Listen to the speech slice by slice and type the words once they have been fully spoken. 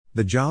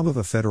The job of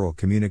a federal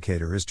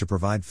communicator is to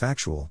provide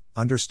factual,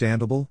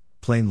 understandable,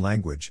 plain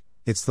language,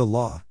 it's the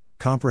law,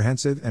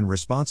 comprehensive and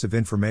responsive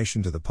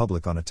information to the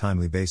public on a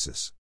timely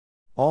basis.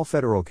 All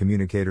federal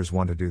communicators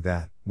want to do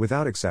that,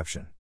 without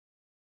exception.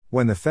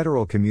 When the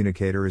federal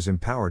communicator is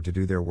empowered to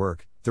do their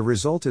work, the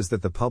result is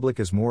that the public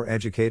is more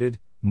educated,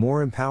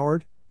 more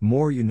empowered,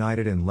 more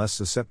united and less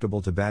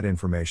susceptible to bad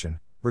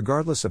information,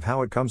 regardless of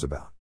how it comes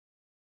about.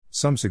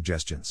 Some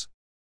suggestions.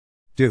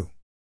 Do.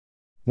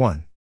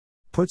 1.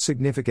 Put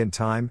significant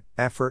time,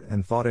 effort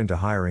and thought into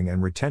hiring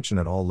and retention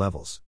at all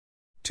levels.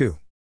 2.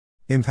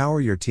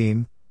 Empower your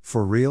team,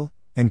 for real,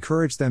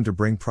 encourage them to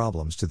bring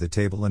problems to the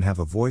table and have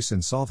a voice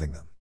in solving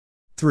them.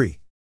 3.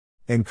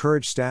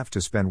 Encourage staff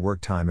to spend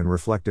work time in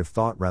reflective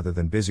thought rather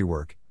than busy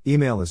work,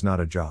 email is not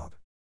a job.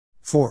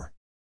 4.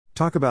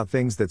 Talk about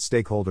things that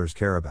stakeholders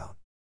care about.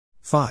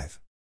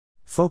 5.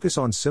 Focus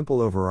on simple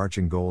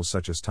overarching goals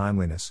such as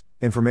timeliness,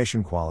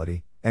 information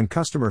quality, and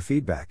customer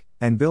feedback,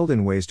 and build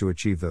in ways to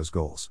achieve those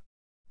goals.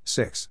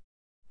 6.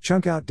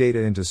 Chunk out data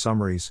into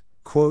summaries,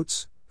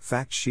 quotes,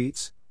 fact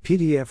sheets,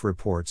 PDF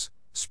reports,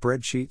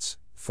 spreadsheets,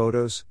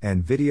 photos,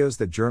 and videos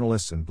that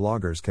journalists and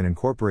bloggers can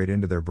incorporate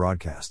into their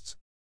broadcasts.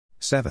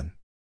 7.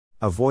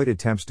 Avoid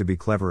attempts to be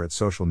clever at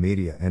social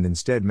media and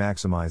instead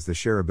maximize the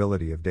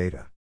shareability of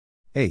data.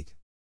 8.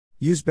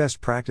 Use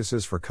best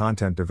practices for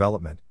content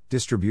development,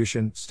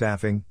 distribution,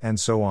 staffing, and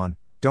so on,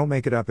 don't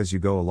make it up as you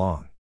go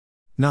along.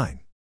 9.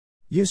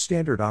 Use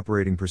standard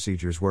operating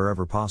procedures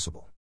wherever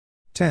possible.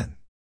 10.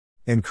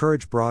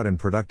 Encourage broad and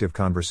productive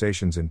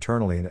conversations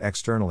internally and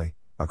externally,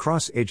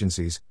 across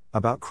agencies,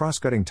 about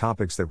cross-cutting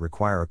topics that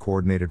require a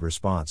coordinated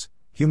response,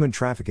 human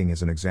trafficking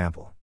is an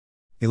example.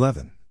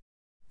 11.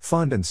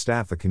 Fund and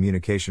staff the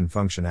communication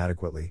function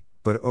adequately,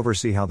 but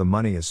oversee how the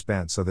money is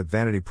spent so that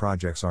vanity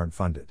projects aren't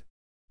funded.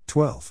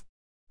 12.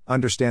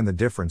 Understand the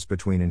difference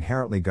between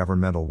inherently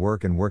governmental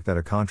work and work that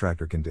a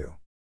contractor can do.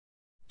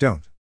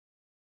 Don't.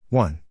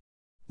 1.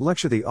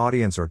 Lecture the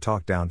audience or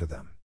talk down to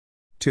them.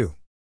 2.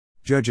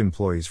 Judge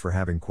employees for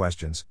having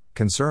questions,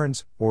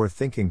 concerns, or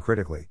thinking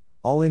critically,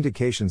 all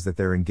indications that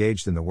they're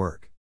engaged in the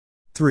work.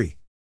 3.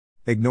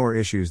 Ignore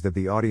issues that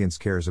the audience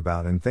cares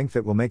about and think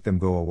that will make them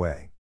go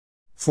away.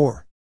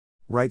 4.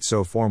 Write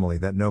so formally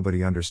that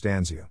nobody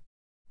understands you.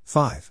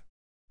 5.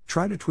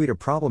 Try to tweet a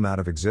problem out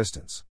of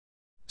existence.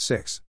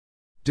 6.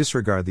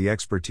 Disregard the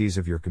expertise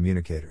of your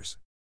communicators.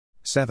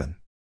 7.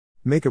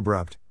 Make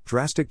abrupt,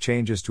 drastic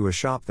changes to a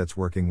shop that's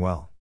working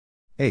well.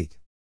 8.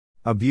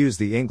 Abuse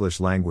the English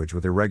language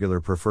with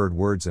irregular preferred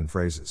words and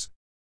phrases.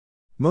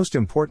 Most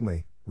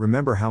importantly,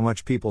 remember how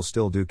much people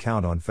still do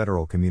count on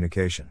federal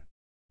communication.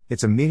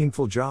 It's a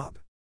meaningful job.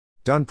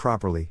 Done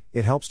properly,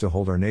 it helps to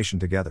hold our nation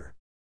together.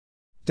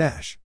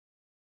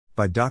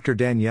 By Dr.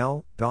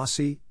 Danielle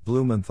Dossie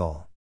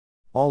Blumenthal.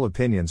 All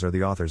opinions are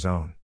the author's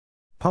own.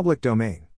 Public domain.